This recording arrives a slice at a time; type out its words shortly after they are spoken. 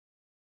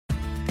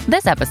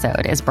This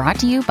episode is brought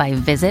to you by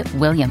Visit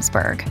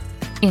Williamsburg.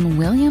 In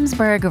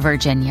Williamsburg,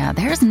 Virginia,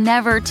 there's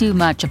never too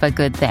much of a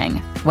good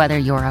thing. Whether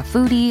you're a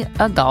foodie,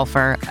 a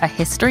golfer, a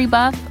history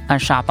buff, a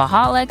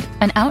shopaholic,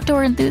 an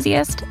outdoor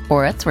enthusiast,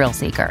 or a thrill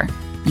seeker,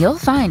 you'll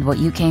find what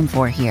you came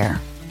for here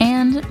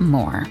and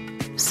more.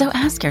 So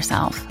ask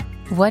yourself,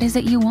 what is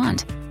it you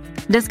want?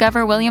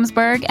 Discover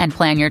Williamsburg and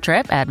plan your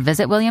trip at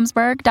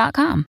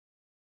visitwilliamsburg.com.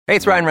 Hey,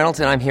 it's Ryan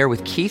Reynolds, and I'm here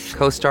with Keith,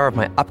 co-star of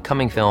my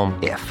upcoming film,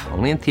 If,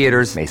 only in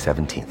theaters May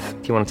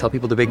 17th. Do you want to tell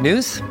people the big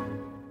news?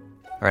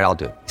 All right, I'll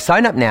do it.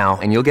 Sign up now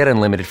and you'll get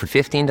unlimited for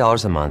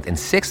 $15 a month and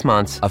 6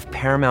 months of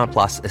Paramount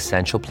Plus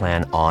Essential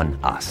Plan on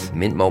us.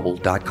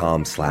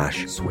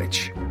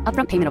 MintMobile.com/switch.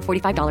 Upfront payment of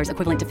 $45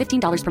 equivalent to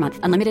 $15 per month.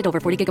 Unlimited over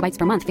 40 gigabytes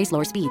per month. Face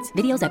lower speeds.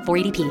 Videos at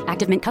 480p.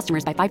 Active Mint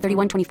customers by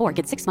 531.24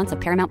 get 6 months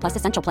of Paramount Plus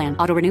Essential Plan.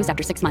 Auto renews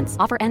after 6 months.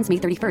 Offer ends May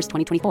 31st,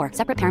 2024.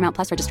 Separate Paramount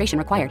Plus registration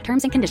required.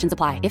 Terms and conditions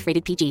apply if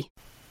rated PG.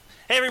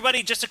 Hey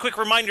everybody, just a quick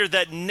reminder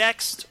that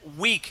next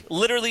week,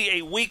 literally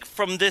a week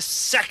from this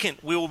second,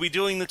 we will be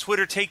doing the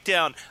Twitter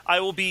Takedown. I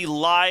will be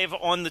live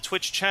on the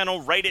Twitch channel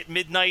right at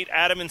midnight.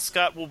 Adam and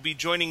Scott will be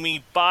joining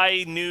me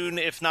by noon,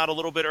 if not a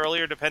little bit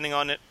earlier, depending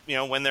on it,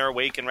 when they're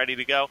awake and ready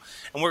to go.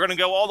 And we're going to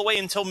go all the way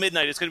until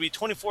midnight. It's going to be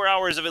 24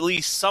 hours of at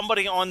least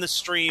somebody on the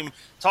stream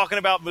talking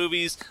about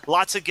movies,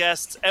 lots of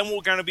guests, and we're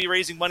going to be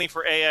raising money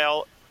for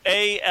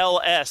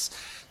ALS.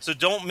 So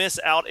don't miss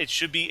out. It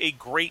should be a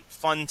great,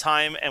 fun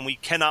time, and we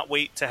cannot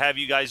wait to have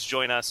you guys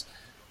join us.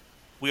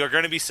 We are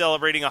going to be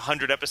celebrating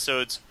 100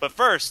 episodes. But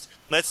first,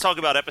 let's talk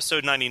about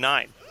episode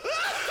 99.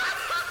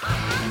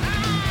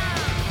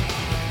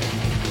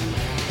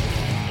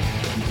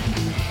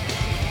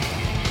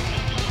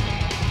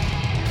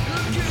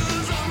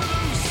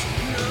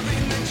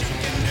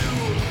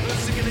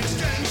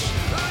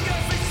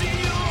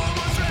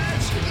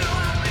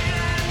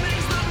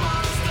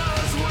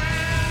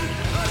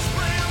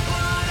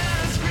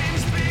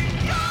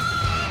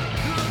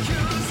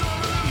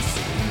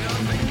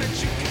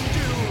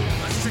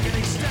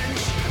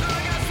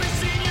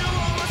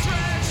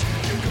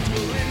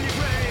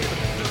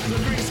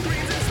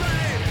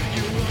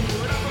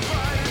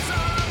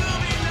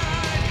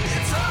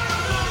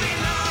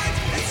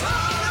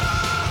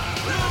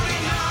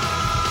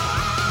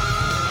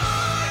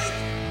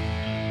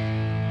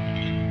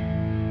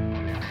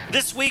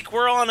 This week,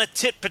 we're on a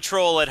tit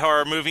patrol at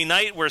Horror Movie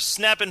Night. We're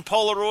snapping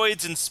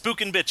Polaroids and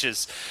spooking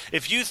bitches.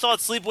 If you thought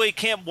Sleepaway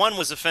Camp 1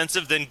 was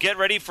offensive, then get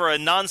ready for a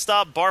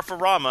non-stop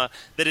barfarama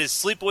that is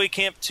Sleepaway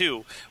Camp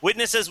 2.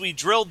 Witness as we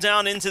drill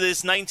down into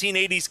this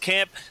 1980s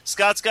camp.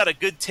 Scott's got a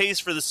good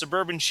taste for the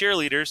suburban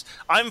cheerleaders.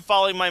 I'm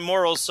following my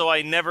morals so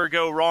I never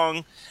go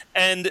wrong.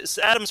 And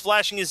Adam's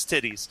flashing his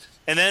titties,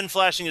 and then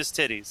flashing his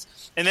titties,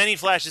 and then he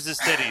flashes his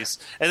titties,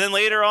 and then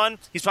later on,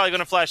 he's probably going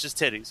to flash his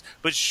titties.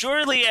 But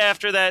shortly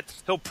after that,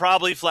 he'll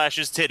probably flash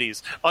his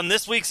titties on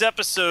this week's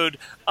episode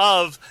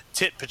of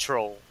Tit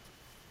Patrol.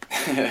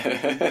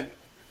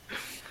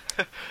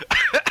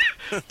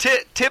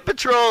 Tit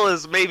Patrol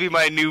is maybe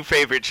my new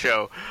favorite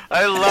show.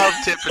 I love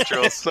Tit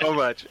Patrol so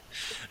much.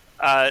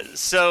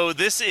 So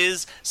this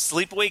is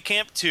Sleepaway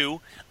Camp 2,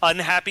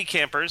 Unhappy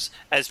Campers,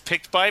 as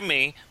picked by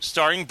me,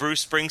 starring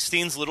Bruce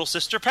Springsteen's little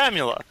sister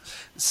Pamela.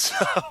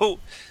 So...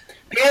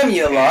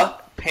 Pamela?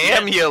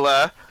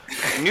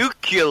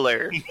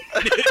 Nuclear.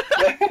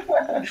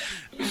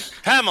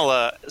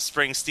 Pamela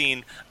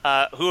Springsteen,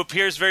 who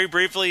appears very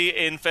briefly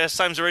in Fast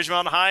Times at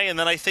Ridgemont High, and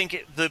then I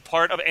think the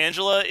part of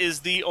Angela is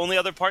the only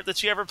other part that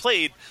she ever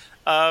played,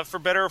 for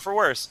better or for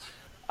worse.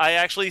 I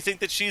actually think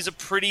that she's a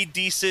pretty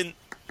decent...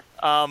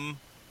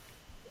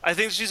 I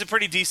think she's a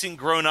pretty decent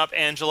grown-up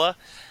Angela,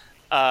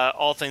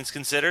 all things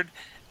considered.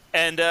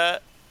 And,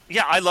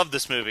 yeah, I love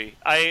this movie.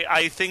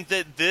 I think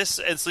that this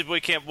and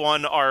Sleepaway Camp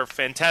 1 are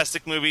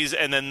fantastic movies,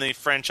 and then the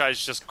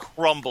franchise just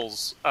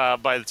crumbles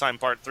by the time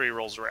Part 3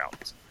 rolls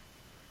around.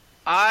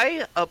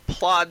 I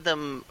applaud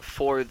them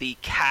for the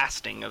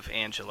casting of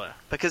Angela,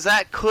 because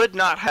that could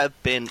not have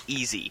been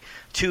easy.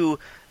 To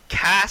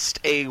cast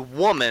a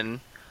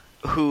woman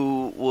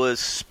who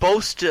was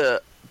supposed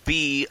to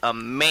be a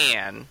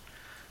man,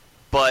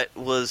 but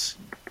was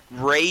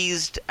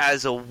raised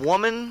as a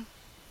woman,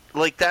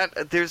 like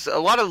that, there's a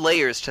lot of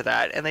layers to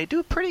that, and they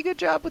do a pretty good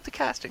job with the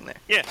casting there.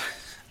 Yeah.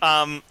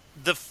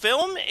 The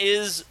film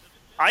is,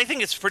 I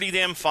think it's pretty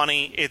damn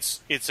funny.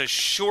 It's a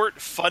short,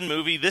 fun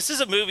movie. This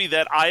is a movie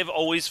that I've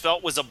always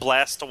felt was a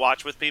blast to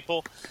watch with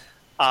people.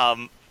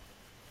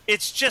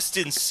 It's just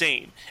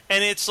insane.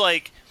 And it's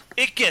like,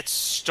 it gets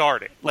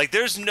started. Like,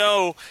 there's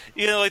no,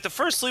 like the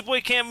first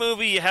Sleepaway Camp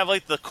movie, you have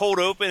like the cold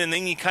open and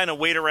then you kind of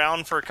wait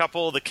around for a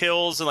couple of the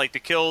kills, and like the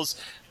kills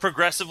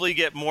progressively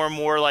get more and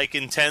more like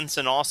intense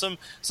and awesome.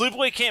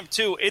 Sleepaway Camp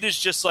 2, it is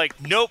just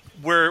like, nope,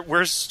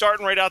 we're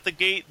starting right out the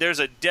gate. There's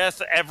a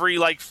death every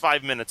like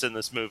 5 minutes in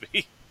this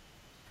movie.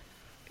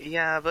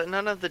 Yeah, but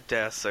none of the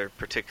deaths are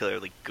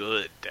particularly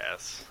good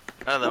deaths.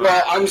 None of them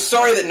Well, I'm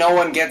sorry that no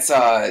one gets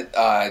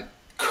a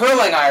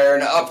curling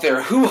iron up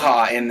their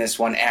hoo-ha in this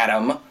one,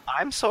 Adam.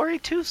 I'm sorry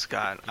too,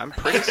 Scott. I'm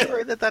pretty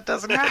sorry that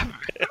doesn't happen.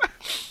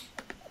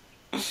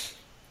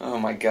 Oh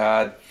my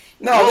god.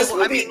 No, Well, this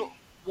movie. I mean,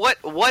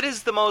 what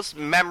is the most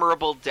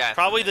memorable death?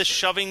 Probably in the this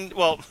shoving.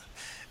 Well,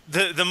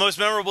 the most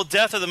memorable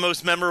death or the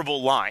most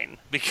memorable line,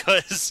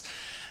 because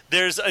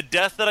there's a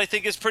death that I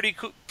think is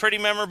pretty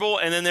memorable,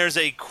 and then there's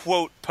a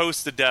quote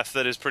post the death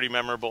that is pretty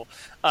memorable.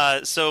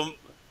 So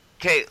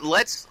Okay,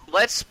 let's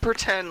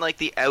pretend like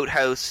the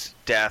outhouse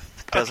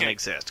death doesn't Okay.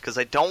 exist, because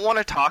I don't want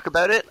to talk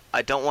about it.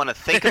 I don't want to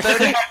think about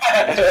it.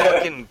 It's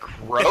fucking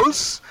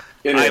gross.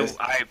 It is.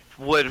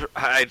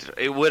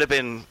 It would have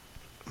been.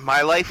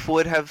 My life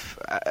would have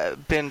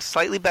been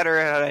slightly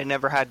better had I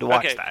never had to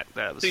watch Okay. that.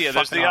 That was So, yeah,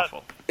 there's fucking the-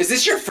 awful. Is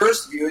this your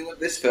first viewing of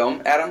this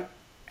film, Adam?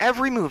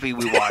 Every movie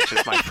we watch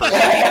is my first.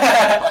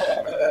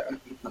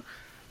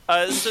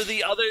 So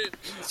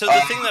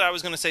the thing that I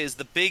was going to say is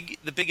the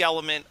big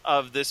element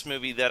of this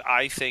movie that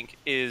I think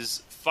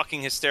is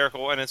fucking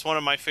hysterical, and it's one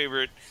of my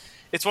favorite.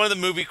 It's one of the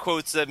movie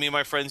quotes that me and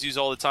my friends use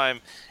all the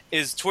time.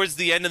 Is towards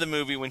the end of the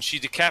movie when she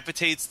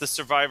decapitates the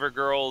survivor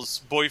girl's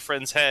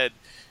boyfriend's head,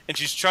 and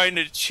she's trying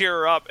to cheer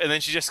her up, and then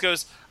she just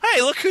goes,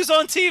 "Hey, look who's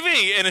on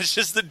TV!" And it's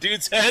just the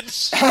dude's head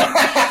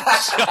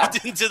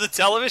shoved into the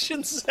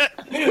television set.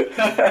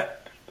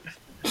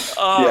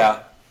 Yeah,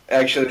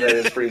 actually, that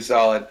is pretty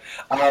solid.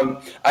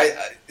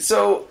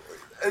 So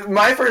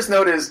my first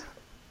note is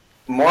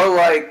more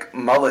like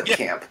mullet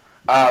camp,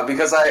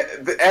 because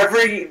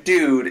every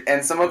dude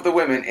and some of the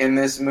women in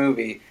this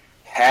movie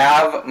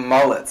have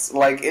mullets.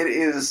 Like, it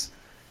is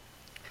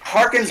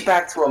harkens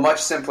back to a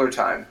much simpler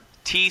time.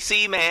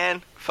 TC,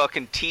 man,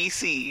 fucking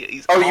TC.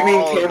 He's Oh, you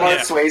mean all- Kmart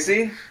yeah.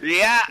 Swayze?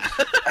 Yeah.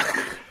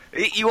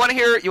 You want to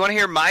hear? You want to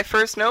hear my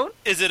first note?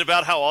 Is it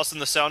about how awesome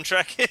the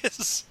soundtrack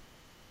is?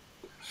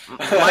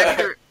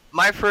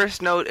 My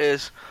first note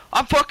is,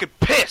 I'm fucking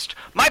pissed.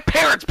 My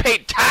parents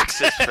paid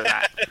taxes for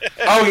that.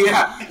 Oh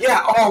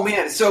yeah. Oh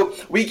man. So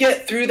we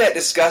get through that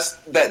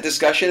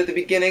discussion at the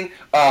beginning.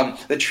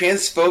 The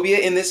transphobia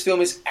in this film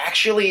is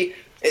actually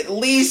at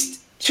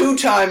least 2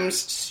 times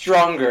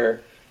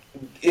stronger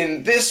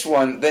in this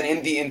one than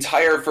in the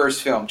entire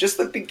first film. Just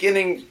the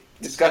beginning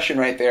discussion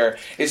right there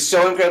is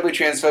so incredibly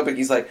transphobic.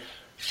 He's like,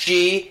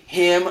 she,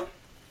 him,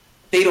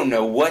 they don't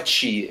know what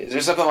she is,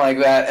 or something like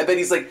that. And then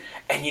he's like,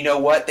 and you know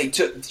what?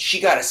 She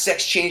got a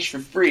sex change for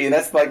free, and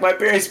that's like my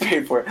parents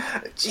paid for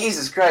it.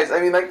 Jesus Christ! I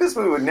mean, like, this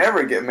movie would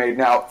never get made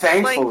now,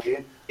 thankfully.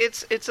 Like,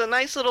 it's a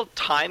nice little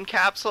time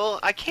capsule.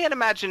 I can't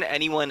imagine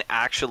anyone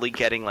actually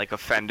getting like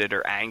offended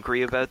or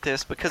angry about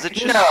this, because it's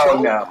just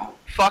so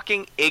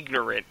fucking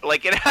ignorant.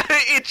 Like,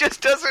 it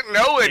just doesn't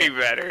know any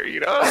better,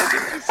 you know? It's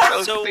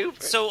just so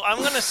stupid. So I'm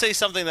going to say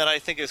something that I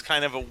think is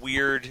kind of a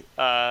weird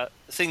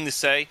thing to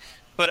say,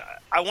 but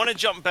I want to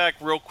jump back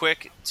real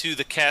quick to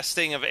the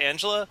casting of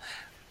Angela.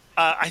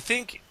 I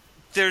think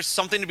there's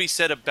something to be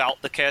said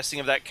about the casting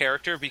of that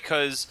character,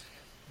 because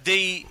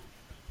they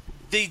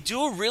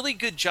do a really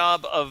good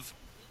job of,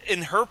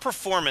 in her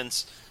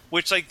performance,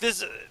 which, like,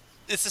 this,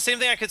 it's the same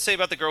thing I could say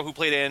about the girl who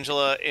played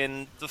Angela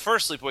in the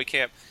first Sleepaway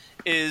Camp,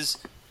 is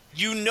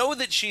you know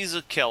that she's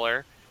a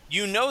killer,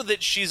 you know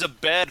that she's a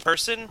bad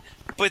person,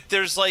 but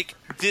there's, like,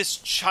 this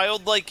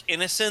childlike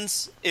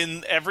innocence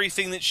in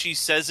everything that she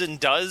says and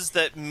does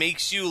that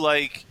makes you,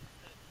 like,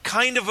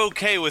 kind of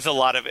okay with a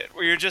lot of it,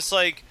 where you're just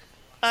like,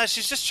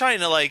 she's just trying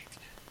to, like,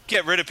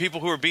 get rid of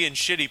people who are being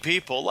shitty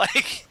people.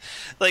 Like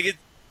it.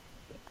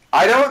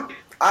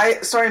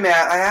 Sorry,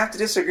 Matt, I have to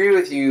disagree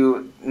with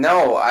you.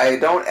 No, I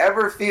don't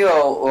ever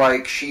feel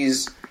like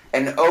she's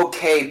an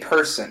okay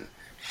person.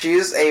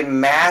 She's a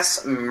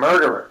mass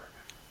murderer.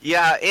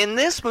 Yeah, in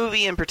this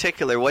movie in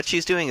particular, what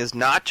she's doing is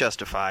not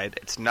justified.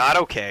 It's not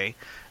okay.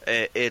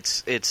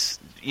 It's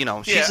you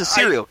know, she's a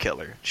serial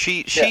killer.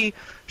 She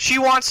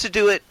wants to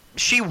do it.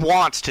 She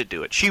wants to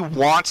do it. She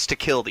wants to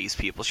kill these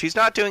people. She's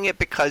not doing it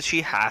because she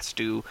has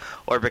to,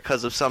 or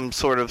because of some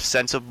sort of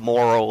sense of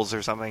morals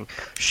or something.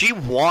 She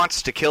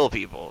wants to kill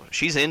people.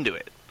 She's into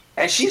it.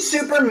 And she's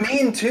super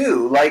mean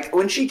too. Like,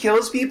 when she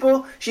kills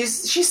people, she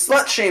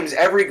slut shames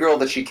every girl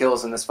that she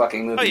kills in this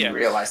fucking movie. Oh, yeah. You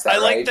realize that, I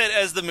like right? that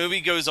as the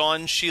movie goes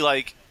on, she,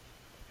 like,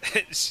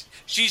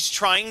 she's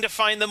trying to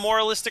find the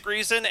moralistic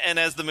reason, and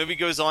as the movie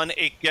goes on,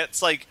 it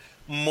gets, like,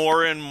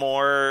 more and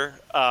more,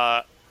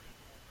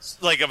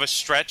 like, of a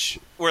stretch,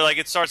 where, like,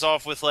 it starts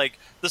off with, like,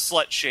 the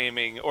slut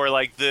shaming, or,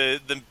 like, the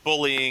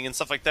bullying and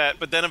stuff like that,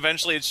 but then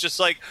eventually it's just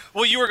like,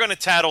 well, you were going to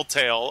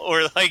tattletale,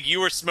 or, like, you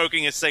were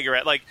smoking a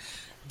cigarette. Like,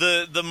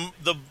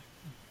 the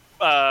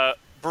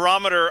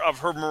barometer of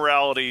her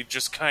morality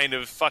just kind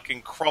of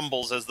fucking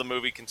crumbles as the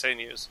movie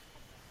continues.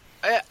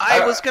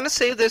 I was going to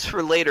save this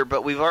for later,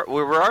 but we were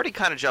already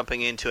kind of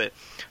jumping into it.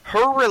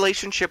 Her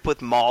relationship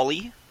with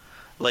Molly,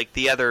 like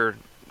the other,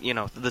 you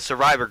know, the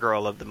survivor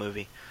girl of the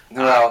movie.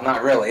 Well,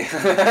 not really.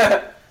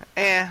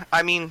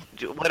 I mean,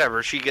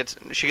 whatever. She gets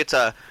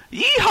a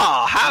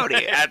yeehaw,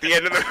 howdy at the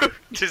end of the movie.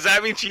 Does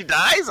that mean she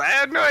dies? I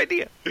had no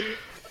idea.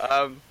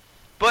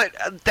 But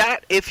that,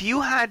 if you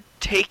had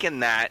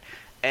taken that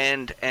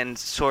and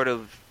sort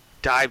of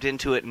dived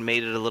into it and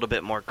made it a little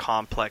bit more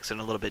complex and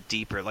a little bit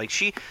deeper, like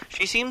she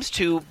seems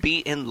to be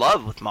in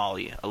love with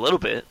Molly a little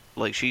bit.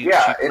 Like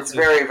it's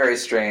very, very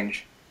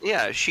strange.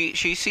 Yeah, she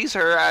sees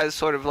her as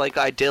sort of like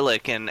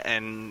idyllic and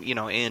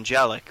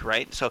angelic,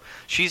 right? So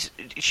she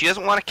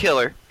doesn't want to kill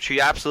her.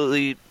 She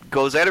absolutely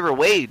goes out of her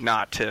way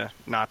not to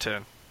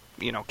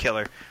kill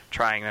her,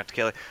 trying not to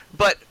kill her.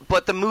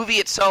 But the movie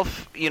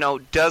itself,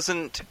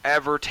 doesn't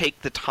ever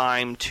take the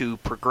time to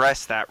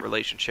progress that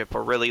relationship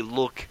or really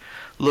look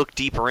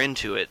deeper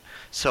into it.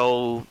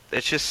 So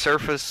it's just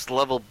surface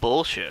level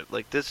bullshit.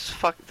 Like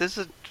fuck this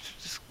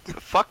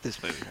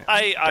movie.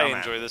 I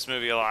enjoy this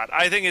movie a lot.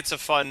 I think it's a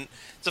fun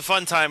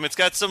time. It's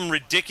got some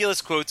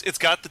ridiculous quotes. It's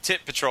got the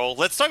Tit Patrol.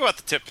 Let's talk about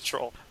the Tit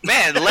Patrol.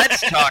 Man,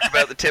 let's talk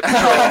about the Tit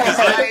Patrol, because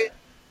I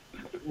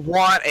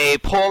want a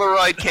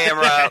Polaroid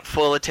camera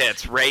full of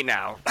tits right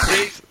now.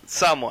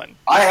 Someone.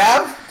 I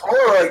have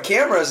Polaroid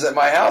cameras at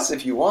my house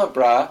if you want,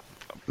 brah.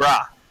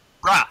 Brah.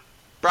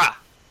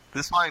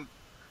 This one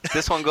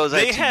goes out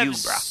to you, brah. They have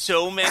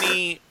so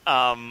many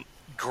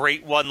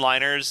great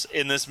one-liners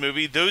in this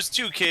movie. Those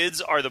two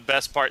kids are the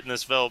best part in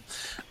this film.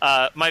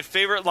 My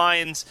favorite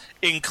lines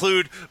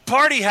include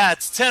 "Party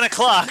hats, 10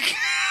 o'clock."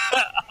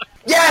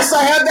 Yes,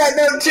 I have that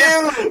note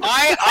too.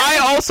 I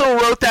also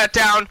wrote that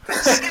down.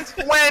 Since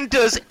when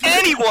does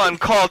anyone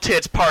call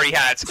tits party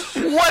hats?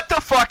 What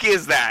the fuck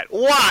is that?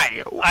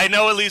 Why? I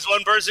know at least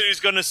one person who's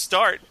going to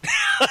start.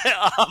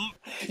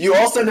 You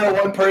also know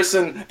one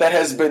person that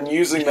has been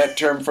using that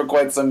term for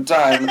quite some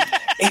time.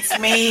 It's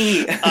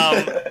me.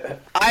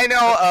 I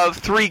know of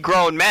 3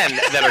 grown men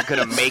that are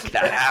going to make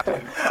that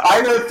happen.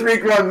 I know 3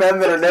 grown men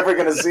that are never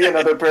going to see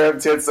another pair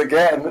of tits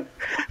again.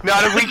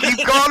 Not if we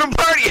keep calling them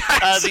party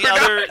hats.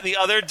 The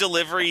other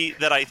delivery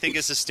that I think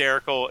is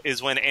hysterical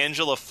is when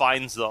Angela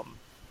finds them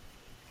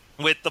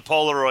with the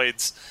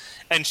Polaroids,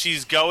 and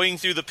she's going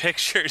through the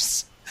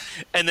pictures,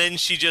 and then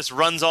she just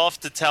runs off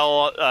to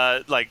tell,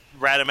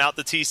 rat him out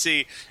the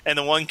TC, and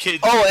the one kid...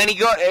 Oh, and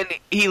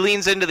he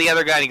leans into the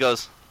other guy and he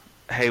goes,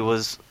 "Hey,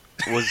 was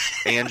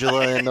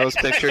Angela in those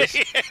pictures?"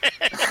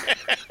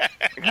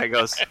 The guy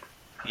goes,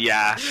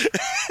 "Yeah."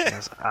 He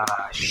goes,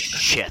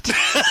 shit.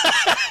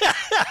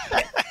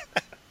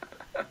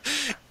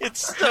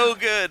 It's so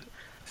good.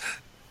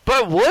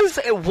 But was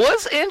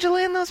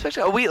Angela in those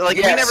pictures? We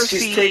never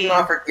see. Taking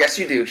off her. Yes,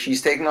 you do.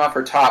 She's taking off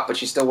her top, but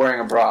she's still wearing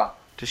a bra.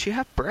 Does she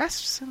have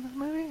breasts in the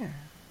movie?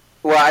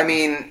 Well, I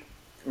mean,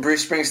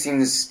 Bruce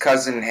Springsteen's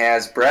cousin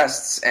has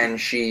breasts,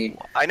 and she...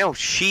 I know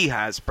she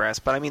has breasts,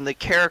 but I mean the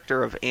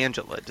character of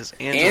Angela. Does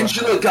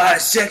Angela got a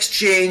sex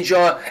change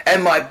on,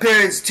 and my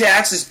parents'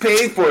 taxes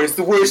paid for it. It's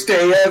the worst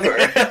day ever.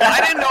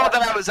 I didn't know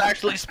that I was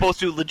actually supposed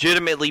to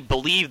legitimately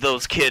believe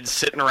those kids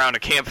sitting around a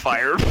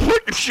campfire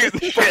fucking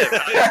shooting shit.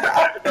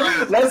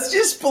 Let's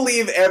just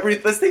believe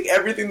let's take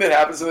everything that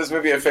happens in this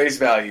movie at face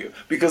value,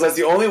 because that's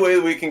the only way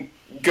that we can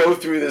go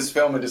through this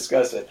film and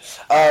discuss it.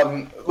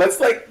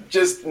 Let's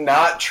just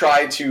not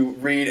try to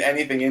read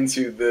anything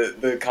into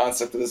the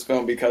concept of this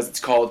film, because it's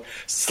called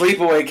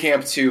Sleepaway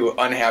Camp 2: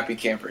 Unhappy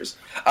Campers.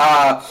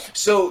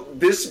 So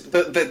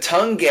the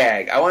tongue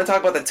gag. I want to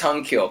talk about the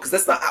tongue kill, because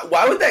that's not.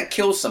 Why would that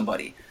kill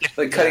somebody?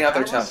 Cutting out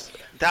their tongue.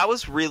 That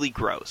was really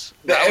gross.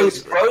 It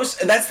was gross,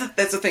 and that's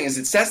the thing, is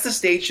it sets the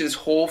stage to this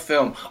whole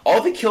film.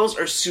 All the kills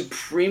are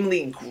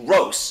supremely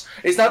gross.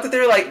 It's not that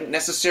they're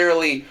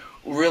necessarily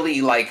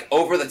really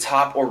over the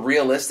top or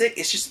realistic.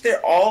 It's just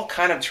they're all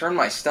kind of turn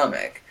my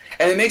stomach,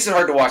 and it makes it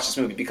hard to watch this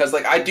movie, because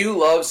I do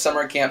love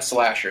summer camp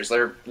slashers.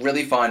 They're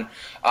really fun,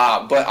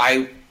 but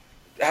I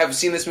have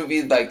seen this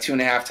movie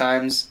 2.5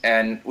 times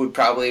and would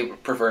probably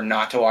prefer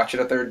not to watch it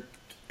a third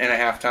and a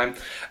half time.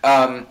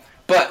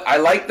 But I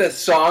like the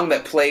song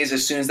that plays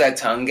as soon as that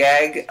tongue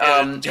gag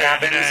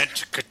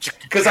happens,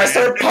 because I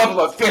started pumping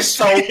my fist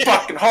so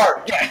fucking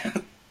hard. Yeah.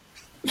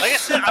 Like I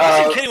said, I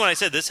wasn't kidding when I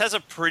said this has a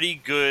pretty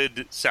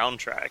good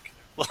soundtrack.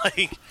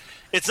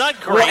 It's not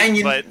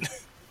great, but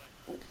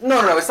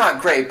no, it's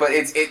not great, but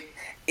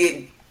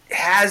it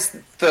has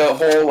the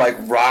whole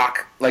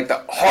rock,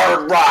 the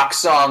hard rock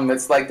song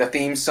that's the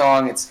theme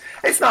song.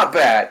 It's not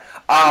bad.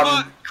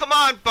 Come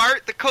on,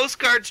 Bart! The Coast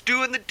Guard's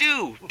doing the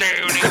do.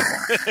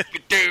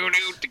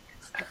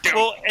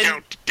 Well,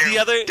 and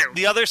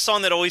the other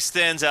song that always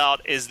stands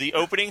out is the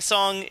opening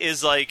song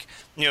is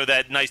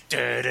that nice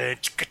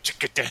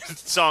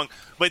song,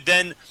 but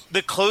then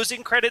the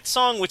closing credits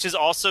song, which is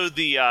also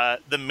the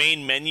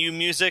main menu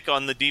music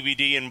on the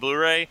DVD and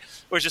Blu-ray,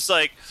 where it's just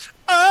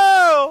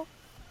oh,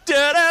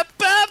 da da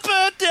ba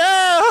ba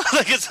da,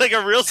 it's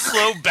a real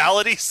slow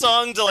ballady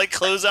song to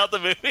close out the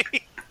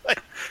movie.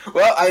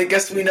 Well, I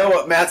guess we know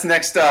what Matt's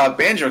next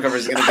banjo cover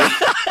is going to be.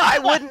 I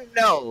wouldn't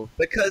know,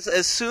 because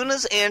as soon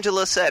as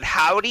Angela said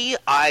howdy,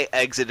 I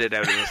exited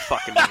out of this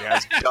fucking movie. I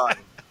was done.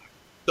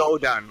 So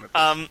done with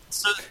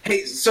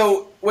this.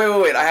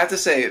 Wait. I have to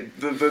say,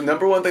 the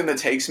number one thing that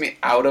takes me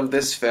out of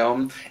this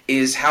film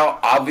is how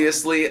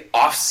obviously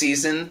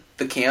off-season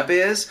the camp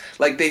is.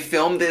 They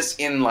filmed this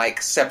in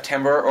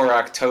September or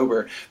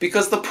October,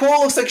 because the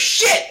pool looks like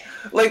shit!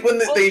 When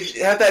they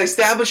have that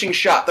establishing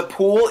shot, the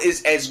pool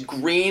is as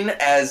green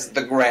as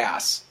the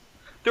grass.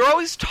 they're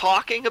always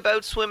talking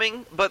about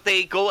swimming, but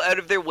they go out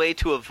of their way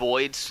to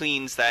avoid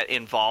scenes that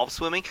involve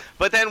swimming.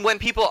 But then when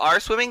people are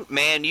swimming,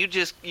 man, you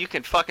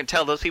can fucking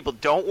tell those people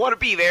don't want to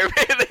be there.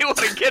 They want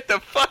to get the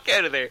fuck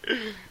out of there.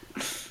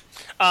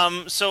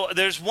 So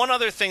there's one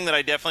other thing that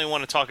I definitely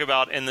want to talk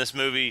about in this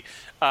movie,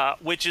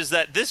 which is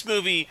that this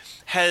movie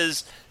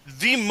has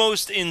the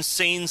most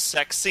insane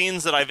sex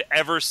scenes that I've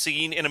ever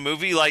seen in a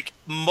movie. Like,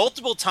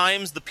 multiple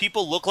times the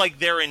people look like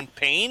they're in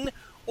pain,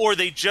 or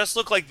they just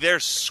look like they're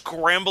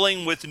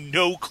scrambling with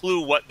no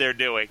clue what they're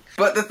doing.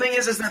 But the thing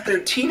is that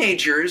they're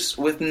teenagers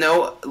with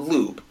no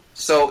lube,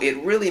 so it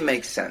really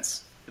makes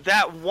sense.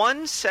 That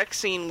one sex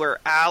scene where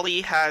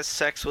Allie has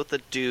sex with a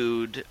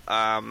dude,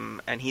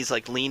 and he's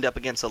like leaned up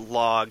against a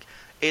log,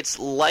 it's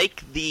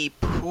like the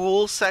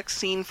pool sex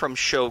scene from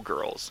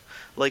Showgirls.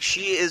 Like,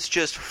 she is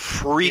just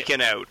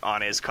freaking out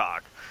on his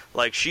cock.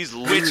 Like, she's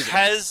losing. Which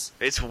has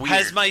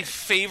weird. My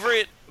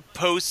favorite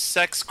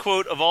post-sex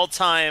quote of all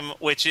time,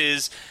 which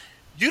is,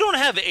 "You don't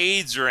have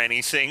AIDS or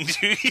anything,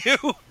 do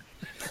you?"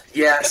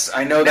 Yes,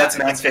 I know that's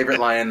Matt's favorite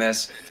line in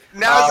this.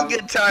 Now is a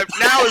good time.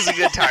 Now is a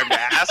good time to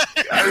ask.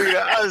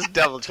 I was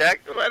double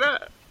checked. Why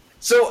not?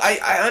 So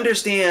I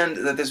understand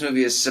that this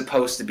movie is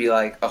supposed to be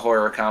like a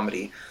horror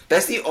comedy.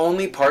 That's the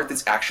only part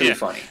that's actually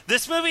funny.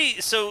 This movie,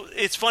 so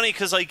it's funny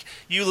because, like,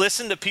 you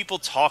listen to people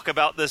talk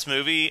about this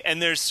movie, and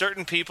there's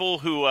certain people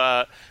who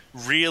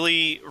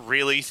really,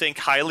 really think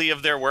highly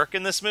of their work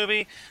in this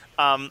movie.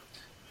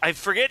 I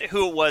forget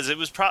who it was. It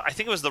was I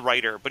think it was the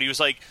writer, but he was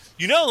like,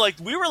 like,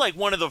 we were like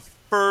one of the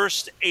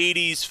first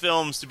 80s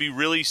films to be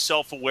really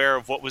self-aware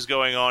of what was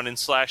going on in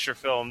slasher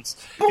films.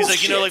 Bullshit.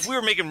 He's like, like, we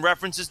were making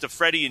references to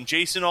Freddy and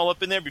Jason all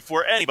up in there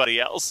before anybody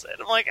else. And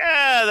I'm like,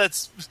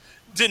 that's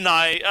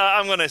deny.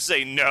 I'm going to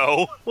say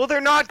no. Well,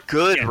 they're not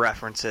good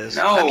references.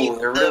 No, I mean,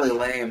 they're really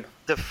lame.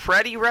 The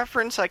Freddy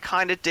reference I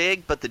kind of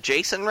dig, but the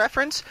Jason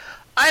reference,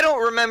 I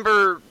don't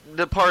remember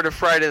the part of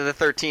Friday the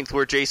 13th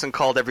where Jason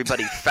called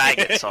everybody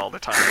faggots all the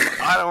time.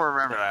 I don't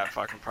remember that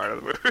fucking part of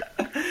the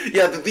movie.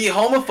 Yeah, the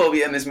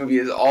homophobia in this movie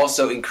is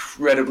also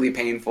incredibly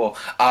painful.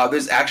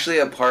 There's actually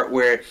a part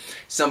where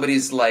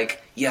somebody's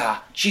like, "Yeah,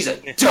 she's a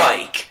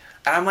dyke,"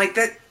 and I'm like,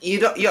 "That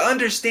you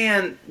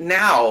understand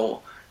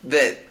now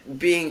that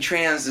being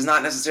trans does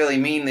not necessarily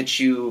mean that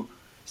you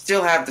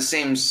still have the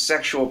same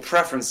sexual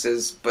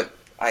preferences, but."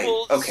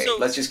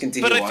 Let's just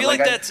continue. But I on. feel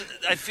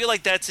I feel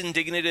like that's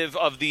indignative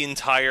of the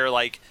entire,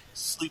 like,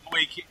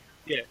 sleepaway.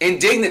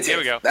 Indignative. There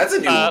we go. That's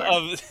a new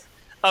one.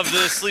 Of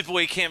the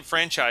Sleepaway Camp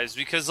franchise,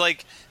 because,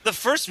 like, the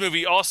first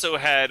movie also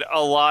had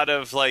a lot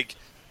of, like,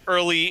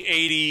 early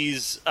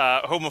 '80s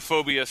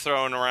homophobia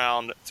thrown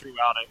around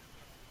throughout it.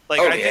 Like,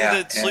 I think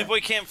that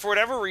Sleepaway Camp, for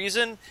whatever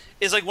reason,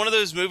 is like one of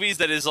those movies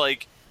that is,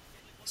 like,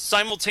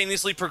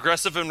 simultaneously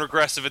progressive and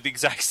regressive at the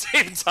exact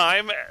same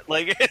time.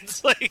 Like,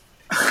 it's like.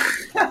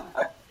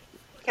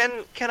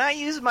 Can I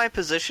use my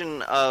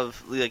position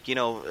of, like,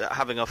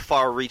 having a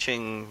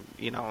far-reaching,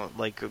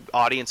 like,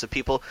 audience of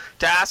people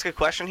to ask a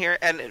question here?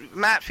 And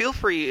Matt, feel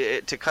free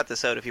to cut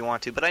this out if you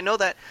want to, but I know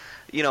that,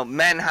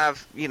 men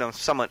have,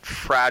 somewhat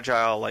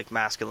fragile, like,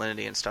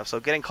 masculinity and stuff. So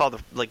being called a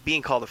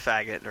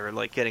faggot or,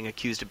 like, getting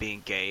accused of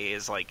being gay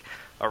is, like,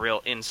 a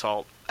real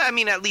insult. I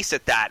mean, at least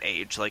at that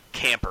age, like,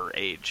 camper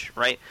age,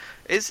 right?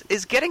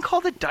 Is getting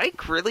called a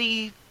dyke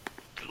really,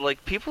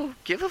 like, people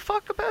give a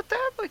fuck about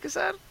that? Like, is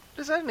that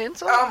an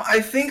insult? I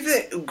think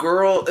that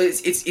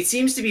it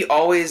seems to be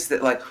always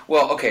that, like,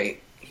 well, okay,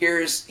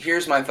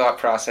 here's my thought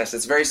process.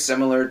 It's very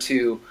similar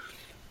to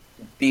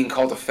being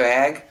called a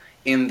fag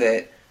in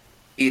that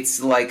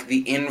it's like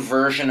the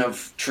inversion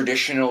of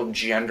traditional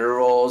gender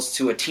roles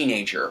to a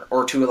teenager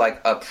or to, like,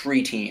 a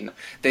preteen.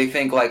 They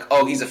think, like,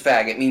 oh, he's a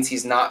fag. It means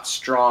he's not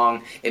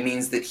strong. It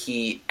means that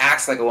he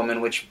acts like a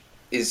woman, which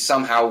is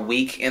somehow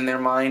weak in their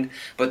mind.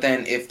 But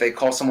then if they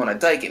call someone a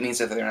dyke, it means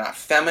that they're not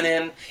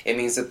feminine. It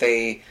means that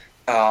they...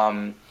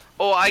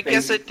 I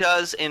guess it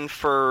does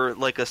infer,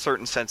 like, a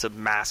certain sense of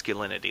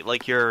masculinity.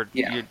 Like, you're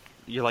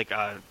like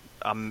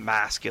a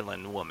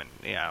masculine woman.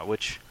 Yeah,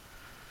 which...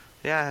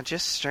 Yeah,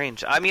 just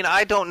strange. I mean,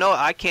 I don't know.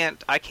 I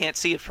can't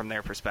see it from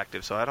their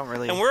perspective, so I don't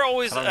really... And we're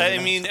always... I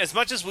mean, as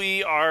much as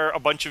we are a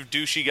bunch of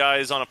douchey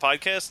guys on a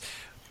podcast...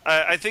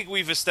 I think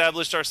we've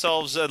established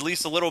ourselves at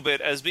least a little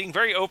bit as being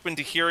very open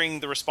to hearing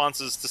the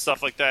responses to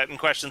stuff like that and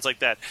questions like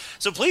that.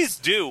 So please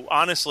do,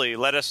 honestly,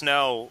 let us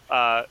know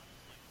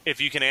if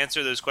you can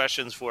answer those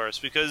questions for us,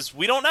 because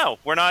we don't know.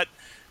 We're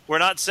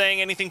not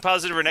saying anything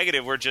positive or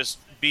negative. We're just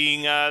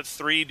being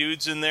three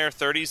dudes in their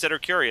 30s that are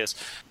curious.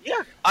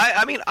 Yeah,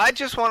 I mean,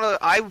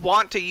 I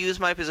want to use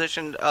my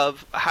position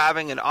of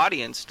having an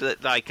audience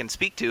that I can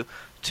speak to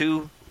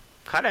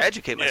kind of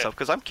educate myself,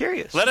 because I'm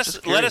curious. Let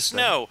us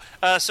know.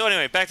 So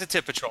anyway, back to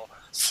Tip Patrol.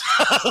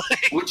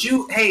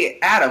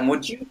 Adam,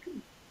 would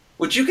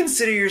you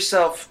consider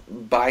yourself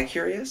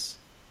bi-curious?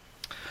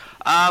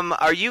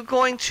 Are you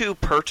going to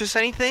purchase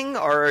anything,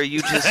 or are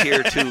you just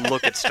here to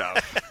look at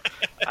stuff?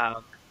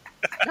 No,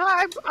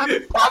 I'm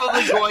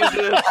probably going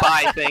to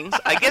buy things.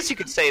 I guess you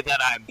could say that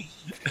I'm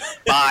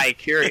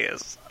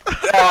bi-curious.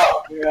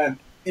 Oh, man.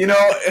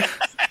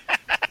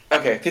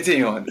 Okay,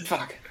 continue on.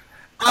 Fuck.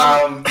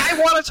 I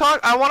want to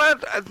talk.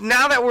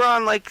 Now that we're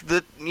on like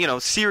the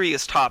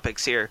serious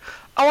topics here.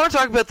 I want to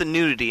talk about the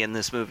nudity in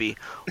this movie.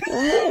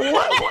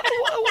 What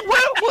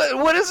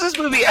is this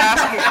movie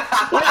asking?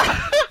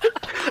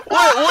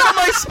 What am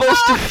I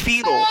supposed to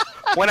feel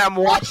when I'm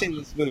watching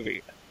this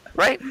movie?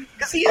 Right?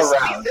 Because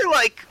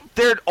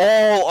they're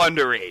all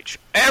underage.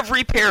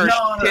 Every pair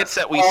of tits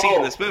that we see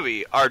in this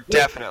movie are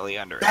definitely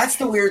underage. That's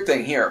the weird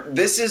thing here.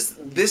 This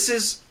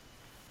is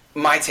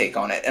my take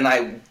on it, and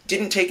I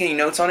didn't take any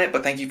notes on it,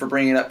 but thank you for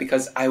bringing it up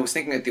because I was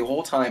thinking it the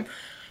whole time.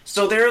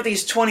 So there are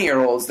these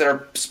 20-year-olds that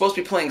are supposed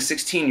to be playing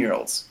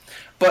 16-year-olds.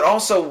 But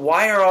also,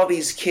 why are all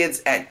these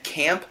kids at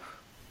camp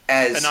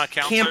as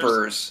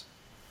campers?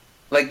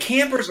 Like,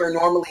 campers are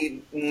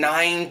normally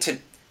 9 to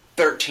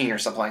 13 or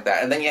something like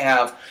that. And then you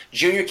have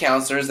junior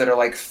counselors that are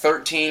like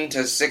 13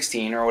 to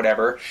 16 or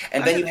whatever.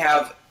 And then you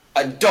have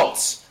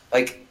adults,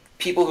 like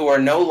people who are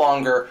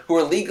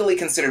legally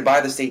considered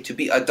by the state to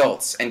be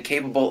adults and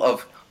capable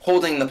of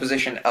holding the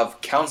position of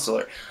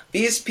counselor.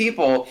 These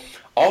people...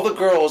 All the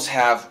girls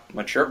have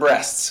mature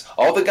breasts.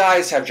 All the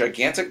guys have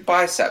gigantic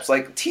biceps.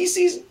 Like,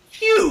 TC's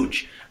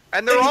huge.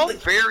 And they're all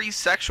very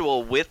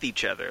sexual with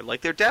each other. Like,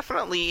 they're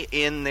definitely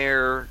in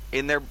their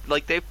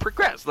like, they've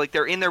progressed. Like,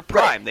 they're in their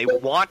prime. Right. They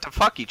want to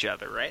fuck each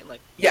other, right? Like,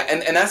 yeah,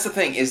 and that's the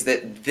thing, is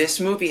that this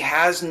movie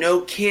has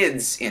no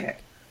kids in it.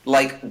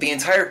 Like, the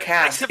entire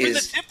cast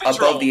is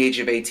above the age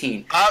of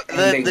 18.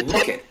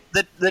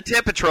 The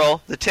Tip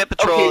Patrol. The Tip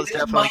Patrol is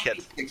definitely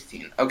kids.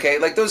 16. Okay,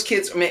 like those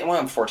kids.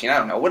 I'm 14. I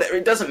don't know. Whatever.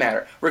 It doesn't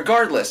matter.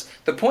 Regardless,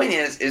 the point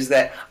is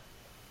that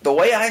the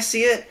way I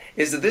see it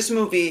is that this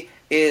movie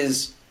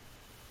is.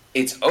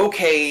 It's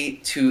okay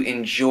to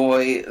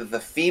enjoy the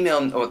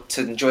female, or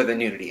to enjoy the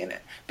nudity in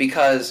it,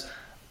 because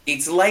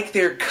it's like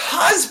they're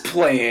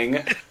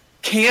cosplaying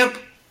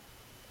campers.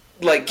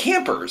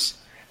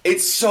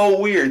 It's so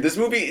weird. This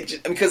movie,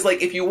 because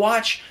like if you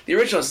watch the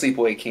original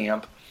Sleepaway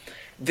Camp,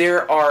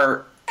 there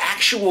are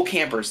actual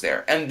campers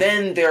there, and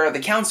then there are the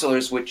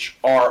counselors, which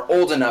are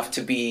old enough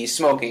to be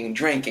smoking,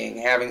 drinking,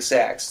 having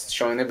sex,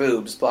 showing their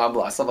boobs, blah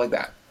blah, stuff like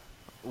that.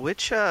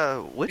 Which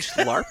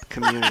LARP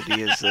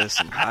community is this,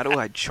 and how do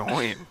I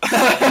join?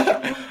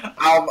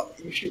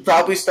 You should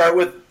probably start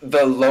with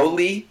the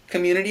lowly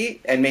community,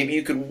 and maybe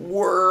you could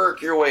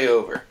work your way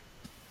over.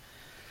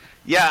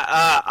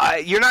 Yeah,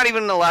 you're not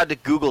even allowed to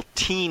Google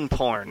teen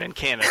porn in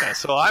Canada,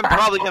 so I'm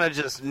probably going to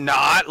just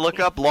not look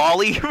up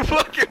lolly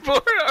fucking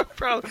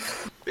porn.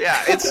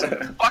 Yeah, it's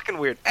fucking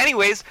weird.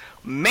 Anyways,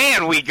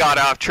 man, we got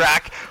off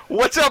track.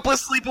 What's up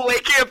with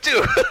Sleepaway Camp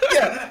 2?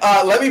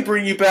 Yeah, let me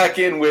bring you back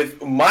in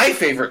with my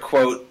favorite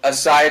quote,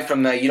 aside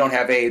from the "you don't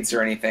have AIDS"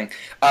 or anything.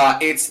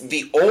 It's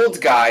the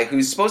old guy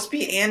who's supposed to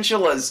be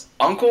Angela's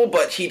uncle,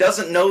 but he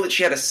doesn't know that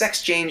she had a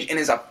sex change and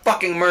is a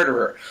fucking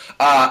murderer.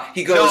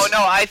 He goes...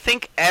 No, I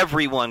think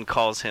everyone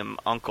calls him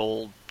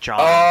Uncle John.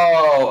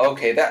 Oh,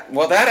 okay. That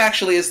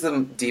actually is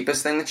the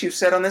deepest thing that you've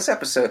said on this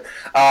episode.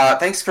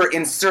 Thanks for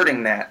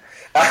inserting that.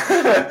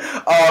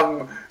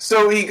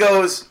 So he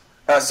goes,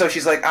 so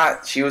she's like,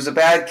 she was a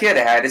bad kid,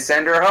 I had to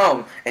send her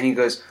home. And he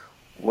goes,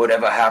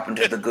 whatever happened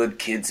to the good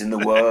kids in the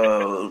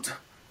world?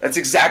 That's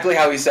exactly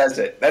how he says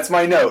it. That's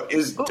my note,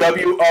 is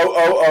WOOOOOO,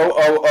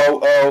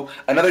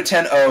 another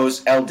 10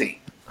 O's, LD.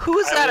 Who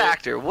is that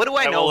actor? What do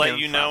I know? I will let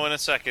you know in a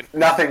second.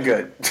 Nothing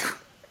good.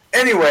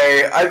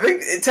 Anyway, I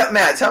think,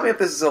 Matt, tell me if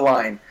this is a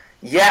line.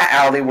 Yeah,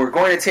 Allie, we're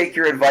going to take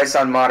your advice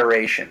on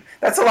moderation.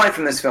 That's a line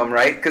from this film,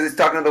 right? Because it's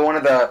talking to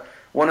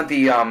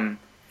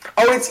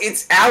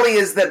it's Allie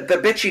is the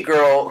bitchy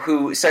girl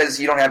who says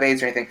you don't have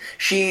AIDS or anything.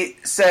 She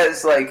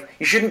says, like,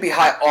 you shouldn't be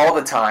high all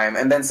the time,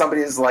 and then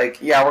somebody is like,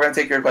 yeah, we're going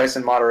to take your advice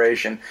in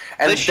moderation.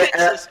 And the shit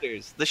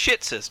sisters. The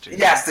shit sisters.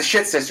 Yes, the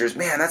shit sisters.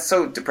 Man, that's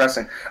so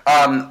depressing.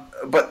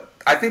 But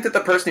I think that the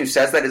person who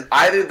says that is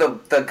either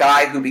the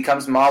guy who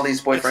becomes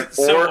Molly's boyfriend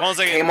or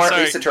Kmart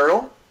Lisa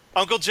Turtle.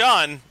 Uncle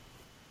John,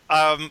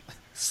 Adam,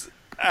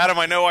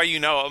 I know why you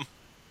know him.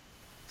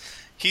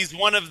 He's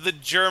one of the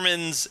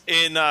Germans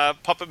in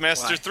Puppet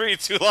Master 3,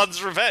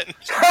 Toulon's Revenge.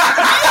 Fucking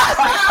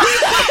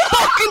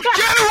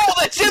general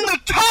that's in the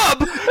tub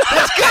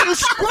that's getting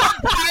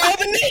scrubbed by all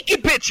the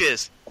naked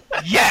bitches.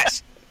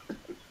 Yes.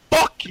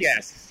 Fuck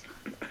yes.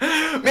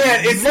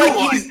 Man, it's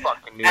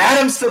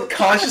Adam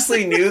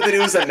subconsciously knew that it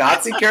was a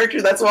Nazi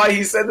character. That's why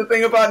he said the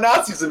thing about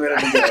Nazis a minute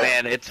ago.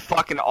 Man, it's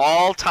fucking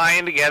all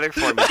tying together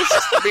for me. This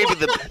is maybe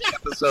the best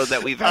episode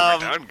that we've ever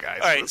done, guys.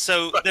 All right,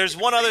 so there's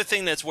one other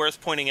thing that's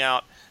worth pointing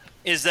out.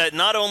 Is that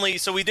not only...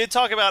 So we did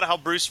talk about how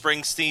Bruce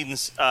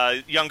Springsteen's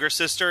younger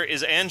sister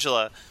is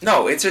Angela.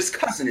 No, it's his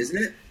cousin,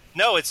 isn't it?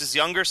 No, it's his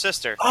younger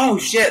sister. Oh,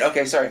 shit.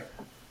 Okay, sorry.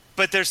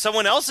 But there's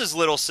someone else's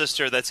little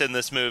sister that's in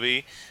this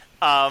movie.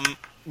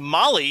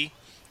 Molly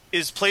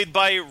is played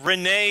by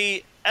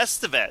Renee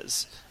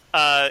Estevez,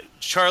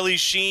 Charlie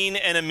Sheen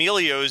and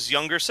Emilio's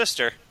younger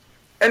sister.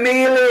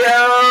 Emilio!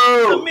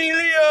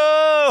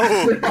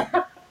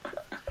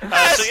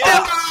 So,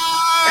 yeah.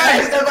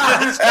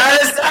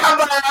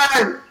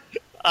 Esteban!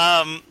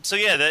 So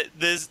yeah,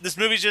 this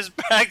movie's just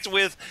packed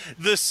with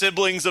the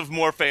siblings of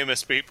more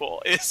famous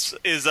people. Is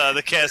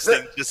the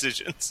casting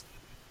decisions?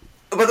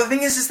 But the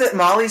thing is that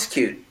Molly's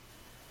cute.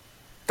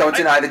 Don't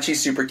deny that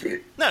she's super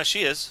cute. No,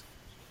 she is.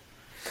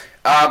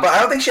 But I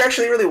don't think she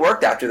actually really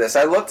worked after this.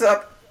 I looked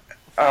up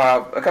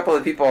a couple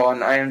of people on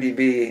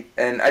IMDb,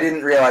 and I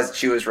didn't realize that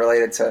she was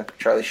related to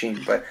Charlie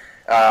Sheen. But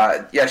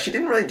yeah, she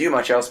didn't really do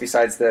much else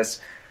besides this.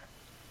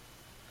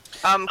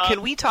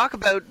 Can we talk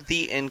about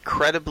the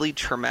incredibly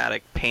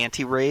traumatic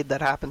panty raid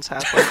that happens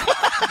halfway?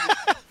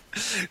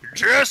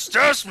 Just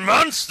us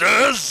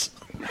monsters!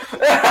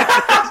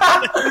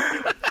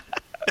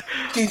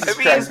 Jesus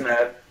Christ,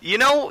 man. You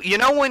know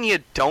when you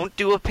don't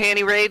do a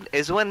panty raid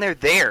is when they're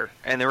there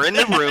and they're in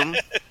the room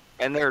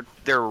and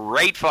they're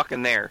right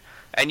fucking there,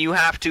 and you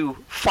have to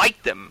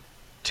fight them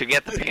to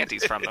get the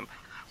panties from them.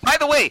 By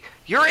the way,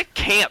 you're at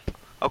camp,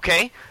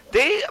 okay?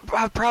 They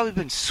have probably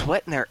been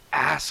sweating their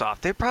ass off.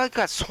 They probably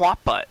got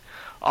swamp butt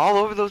all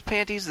over those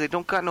panties. They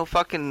don't got no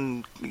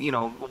fucking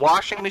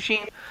washing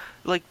machine.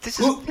 Like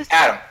this is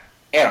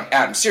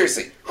Adam.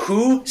 Seriously,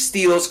 who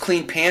steals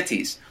clean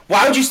panties?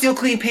 Why would you steal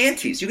clean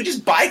panties? You could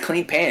just buy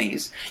clean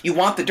panties. You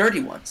want the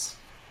dirty ones.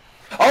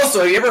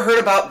 Also, have you ever heard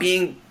about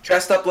being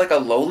dressed up like a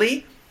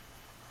loli?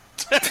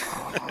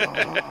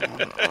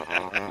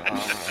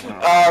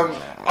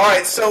 All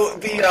right, so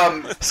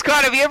the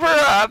Scott, have you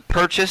ever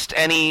purchased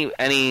any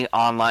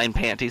online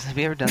panties? Have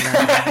you ever done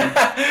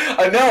that?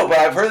 I know, but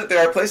I've heard that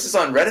there are places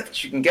on Reddit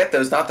that you can get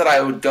those. Not that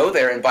I would go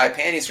there and buy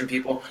panties from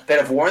people that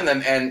have worn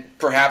them and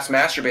perhaps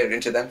masturbated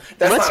into them.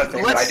 That's not a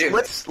thing that I do.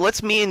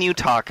 Let's me and you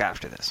talk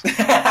after this.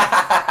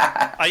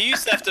 I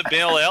used to have to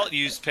bail out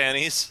used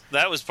panties.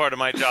 That was part of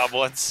my job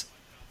once.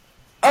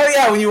 Oh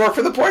yeah, when you work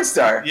for the porn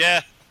star.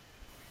 Yeah.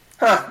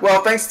 Huh.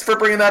 Well, thanks for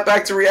bringing that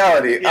back to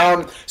reality.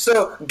 Yeah.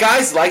 So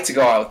guys like to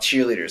go out with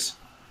cheerleaders.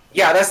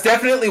 Yeah, that's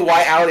definitely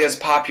why Allie is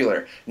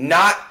popular,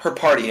 not her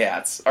party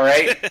hats. All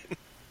right.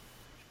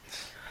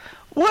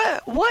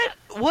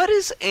 What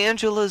is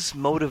Angela's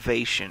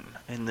motivation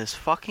in this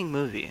fucking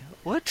movie?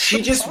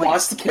 She just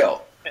wants to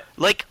kill.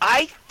 Like,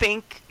 I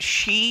think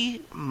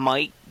she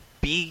might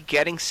be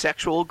getting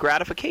sexual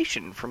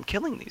gratification from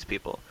killing these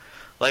people.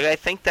 Like, I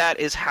think that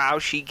is how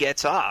she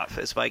gets off,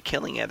 is by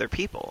killing other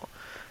people.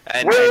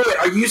 And wait,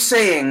 are you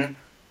saying,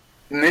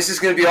 and this is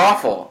going to be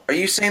awful, are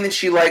you saying that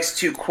she likes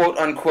to,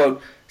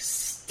 quote-unquote,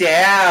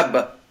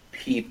 stab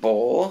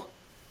people?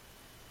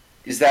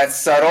 Is that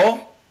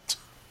subtle?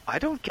 I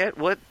don't get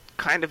what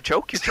kind of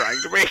joke you're trying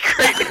to make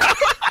right now.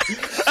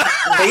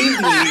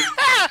 Maybe.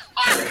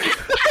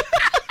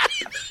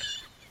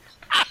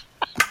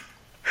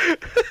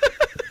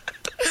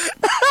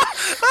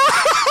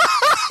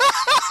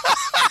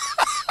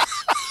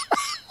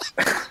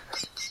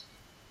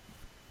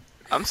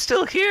 I'm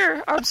still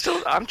here. I'm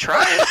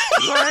trying.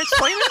 You want to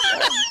explain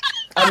it?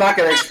 I'm not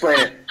going to explain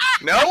it.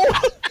 No?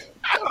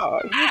 Oh,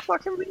 you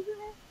fucking leaving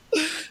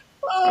me?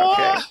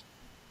 Okay.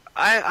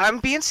 I'm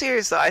being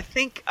serious though. I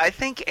think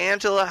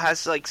Angela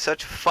has like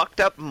such fucked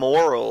up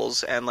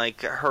morals, and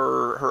like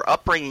her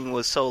upbringing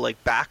was so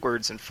like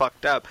backwards and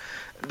fucked up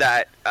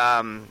that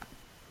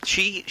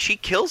she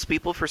kills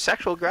people for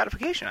sexual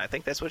gratification. I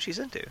think that's what she's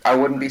into. I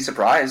wouldn't be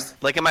surprised.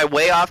 Like, am I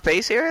way off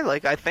base here?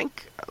 Like, I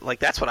think like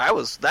that's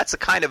the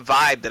kind of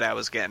vibe that I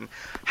was getting.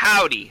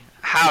 Howdy,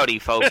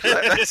 folks.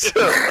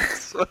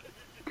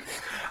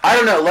 I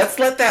don't know. Let's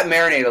let that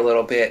marinate a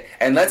little bit,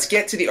 and let's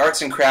get to the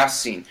arts and crafts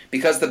scene,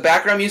 because the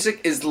background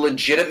music is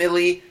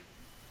legitimately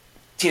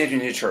Teenage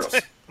Mutant Ninja Turtles.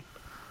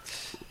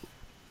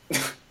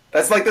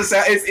 That's like the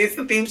sound. It's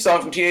the theme song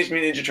from Teenage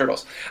Mutant Ninja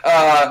Turtles.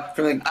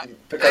 From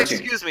the cartoon.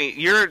 Excuse me,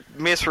 you're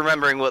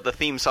misremembering what the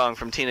theme song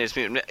from Teenage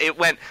Mutant. It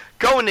went,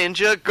 "Go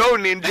Ninja, go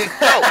Ninja,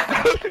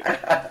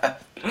 go."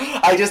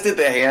 I just did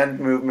the hand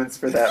movements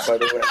for that, by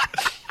the way.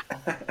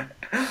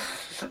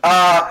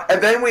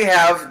 And then we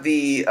have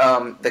the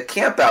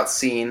campout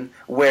scene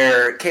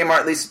where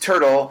Kmart Lisa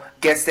Turtle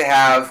gets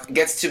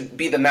to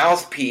be the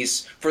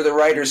mouthpiece for the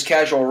writer's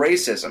casual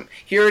racism.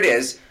 Here it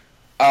is,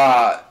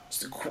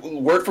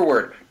 word for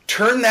word.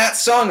 Turn that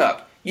song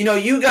up. You know,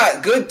 you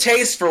got good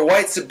taste for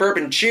white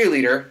suburban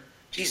cheerleader.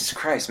 Jesus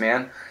Christ,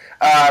 man.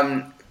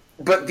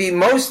 But the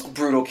most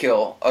brutal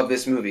kill of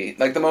this movie,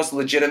 like the most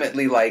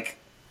legitimately like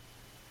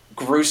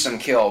gruesome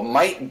kill,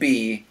 might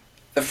be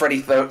the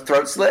Freddy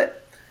throat slit.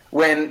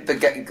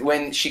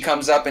 When she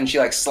comes up and she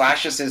like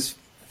slashes his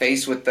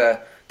face with the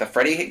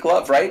Freddy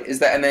glove, right?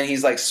 And then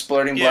he's like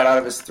splurting blood out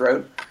of his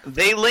throat.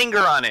 They linger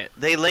on it.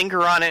 They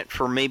linger on it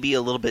for maybe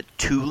a little bit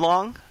too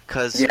long,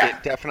 because it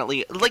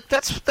definitely like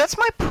that's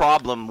my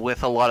problem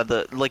with a lot of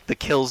the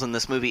kills in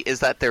this movie,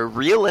 is that they're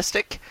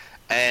realistic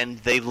and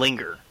they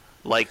linger.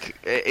 Like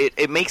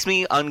it makes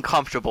me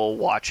uncomfortable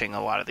watching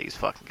a lot of these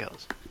fucking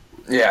kills.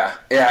 Yeah,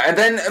 and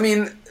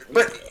then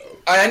but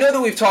I know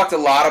that we've talked a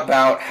lot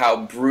about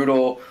how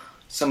brutal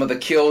some of the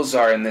kills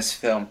are in this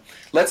film.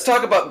 Let's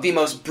talk about the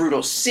most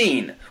brutal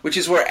scene, which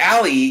is where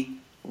Allie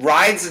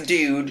rides a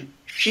dude,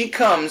 she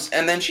comes,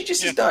 and then she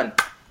just is done.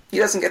 He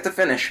doesn't get to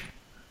finish.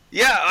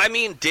 Yeah, I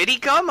mean, did he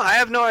come? I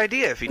have no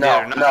idea if he did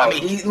or not. No, I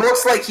mean, he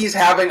looks like he's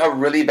having a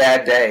really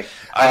bad day.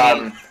 I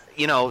mean,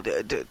 you know,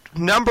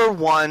 number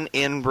one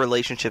in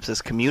relationships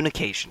is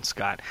communication,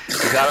 Scott. You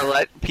gotta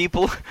let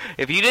people.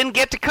 If you didn't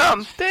get to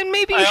come, then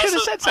maybe you should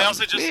have said something. I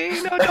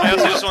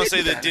also just want to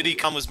say that Diddy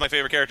Kong was my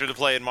favorite character to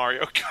play in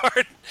Mario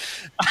Kart.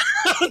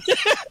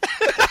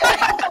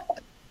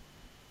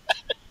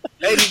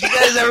 Hey, did you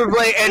guys ever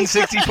play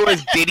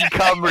N64's Diddy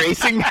Kong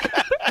Racing?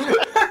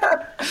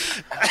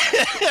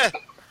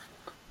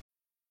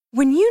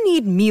 When you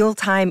need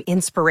mealtime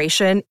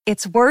inspiration,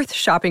 it's worth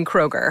shopping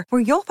Kroger, where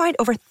you'll find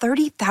over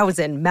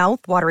 30,000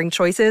 mouth-watering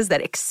choices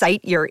that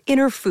excite your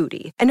inner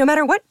foodie. And no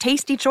matter what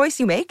tasty choice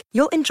you make,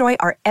 you'll enjoy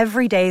our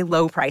everyday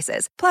low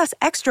prices, plus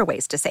extra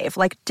ways to save,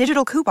 like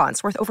digital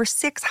coupons worth over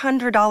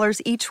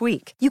 $600 each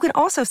week. You can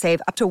also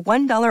save up to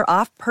 $1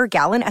 off per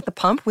gallon at the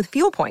pump with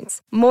fuel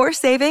points. More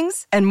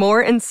savings and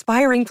more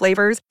inspiring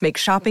flavors make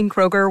shopping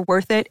Kroger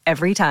worth it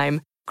every time.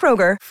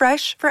 Kroger,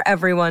 fresh for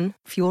everyone.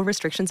 Fuel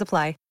restrictions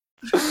apply.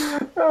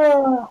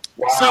 Wow.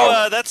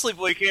 So that's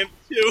Sleepaway Camp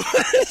 2.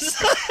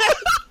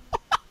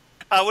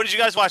 What did you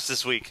guys watch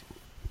this week?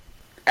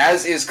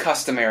 As is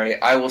customary,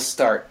 I will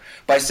start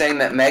by saying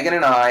that Megan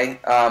and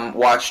I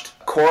watched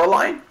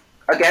Coraline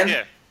again.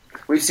 Yeah.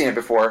 We've seen it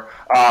before,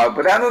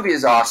 but that movie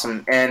is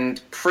awesome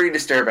and pretty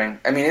disturbing.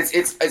 I mean,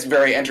 it's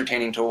very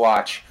entertaining to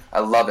watch.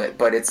 I love it,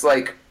 but it's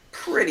like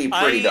pretty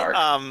dark.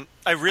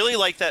 I really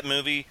like that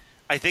movie.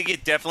 I think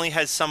it definitely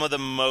has some of the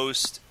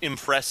most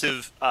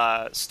impressive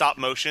stop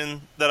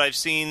motion that I've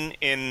seen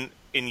in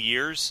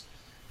years.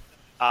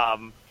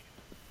 But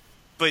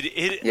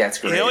it's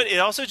great. You know what? It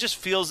also just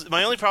feels.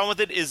 My only problem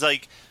with it is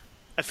like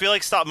I feel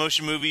like stop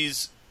motion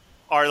movies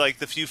are like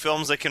the few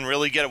films that can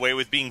really get away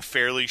with being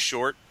fairly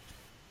short,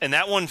 and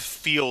that one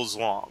feels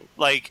long.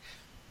 Like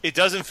it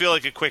doesn't feel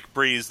like a quick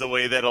breeze the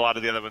way that a lot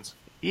of the other ones.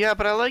 Yeah,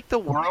 but I like the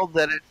world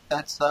that it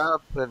sets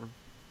up, and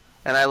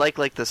I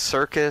like the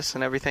circus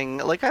and everything.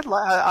 Like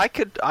I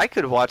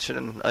could watch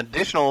an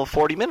additional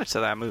 40 minutes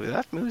of that movie.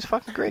 That movie's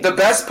fucking great. The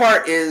best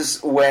part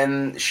is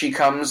when she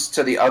comes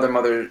to the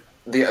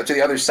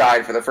other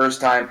side for the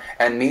first time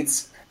and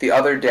meets the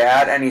other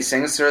dad, and he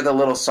sings her the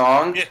little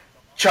song. Yeah.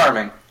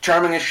 Charming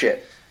as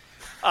shit.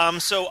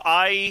 So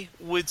I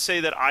would say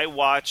that I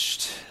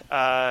watched.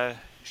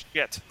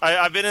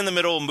 I've been in the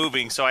middle of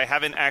moving, so I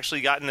haven't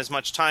actually gotten as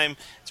much time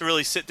to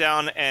really sit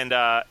down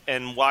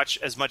and watch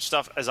as much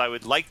stuff as I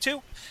would like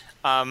to.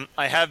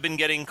 I have been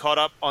getting caught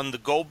up on the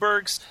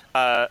Goldbergs.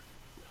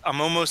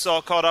 I'm almost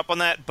all caught up on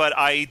that, but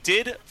I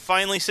did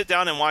finally sit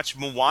down and watch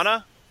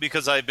Moana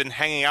because I've been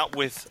hanging out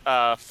with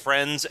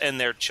friends and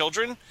their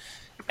children,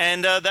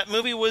 and that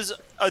movie was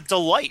a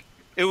delight.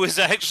 It was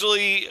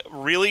actually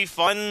really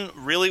fun,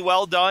 really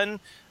well done.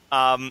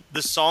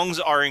 The songs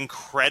are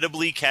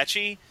incredibly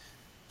catchy.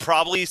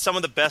 Probably some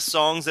of the best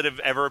songs that have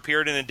ever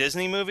appeared in a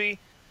Disney movie.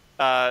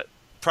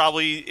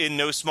 Probably in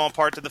no small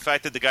part to the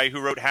fact that the guy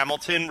who wrote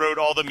Hamilton wrote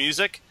all the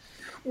music.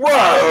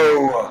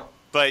 Whoa!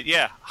 But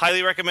yeah,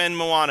 highly recommend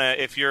Moana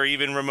if you're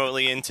even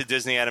remotely into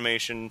Disney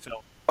animation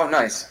film. Oh,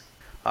 nice.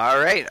 All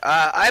right.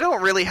 I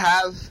don't really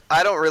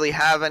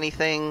have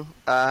anything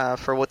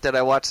for what did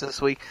I watch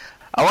this week.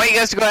 I want you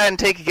guys to go ahead and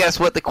take a guess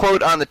what the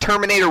quote on the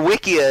Terminator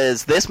Wikia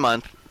is this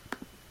month.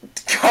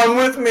 Come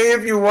with me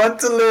if you want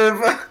to live.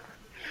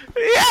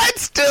 Yeah, it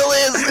still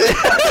is.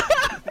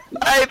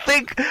 I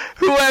think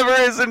whoever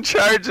is in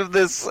charge of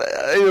this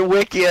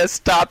Wikia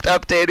stopped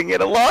updating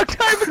it a long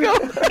time ago.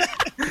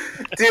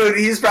 Dude,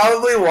 he's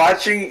probably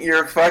watching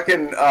your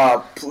fucking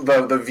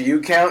the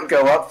view count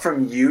go up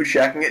from you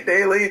checking it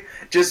daily.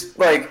 Just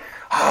like,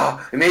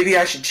 maybe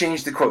I should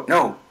change the quote.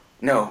 No.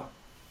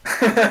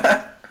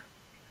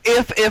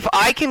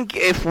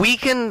 If we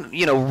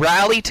can,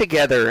 rally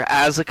together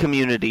as a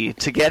community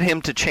to get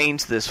him to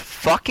change this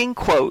fucking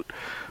quote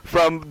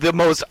from the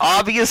most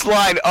obvious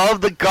line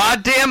of the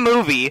goddamn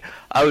movie,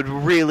 I would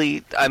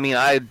really,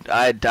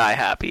 I'd die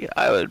happy.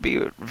 I would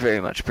be very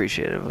much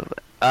appreciative of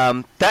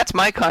it. That's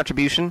my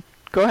contribution.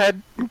 Go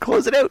ahead and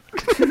close it out.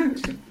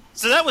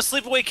 So that was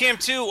Sleepaway Camp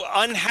 2,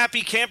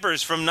 Unhappy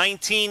Campers from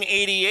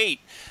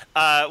 1988.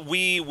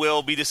 We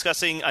will be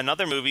discussing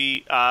another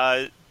movie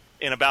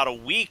in about a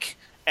week.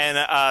 And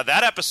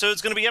that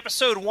episode's going to be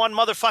episode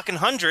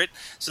 100,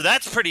 so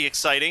that's pretty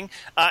exciting.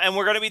 And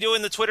we're going to be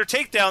doing the Twitter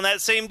takedown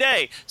that same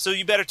day. So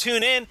you better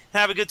tune in,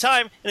 have a good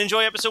time, and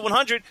enjoy episode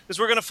 100, because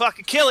we're going to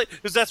fucking kill it,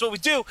 because that's what we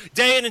do,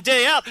 day in and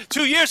day out.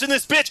 2 years in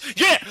this bitch.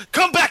 Yeah,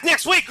 come back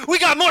next week. We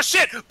got more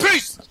shit.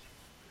 Peace.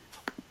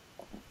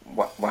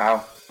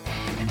 Wow.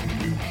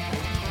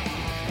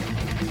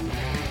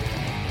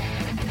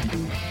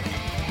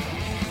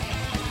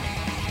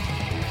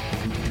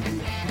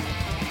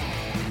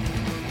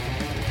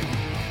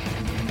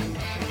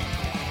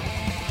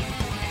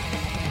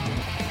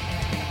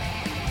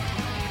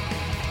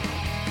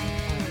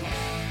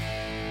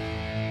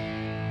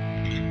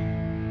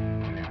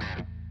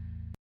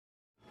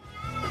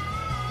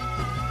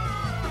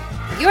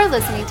 You're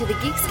listening to the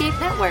Geekscape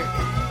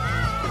Network.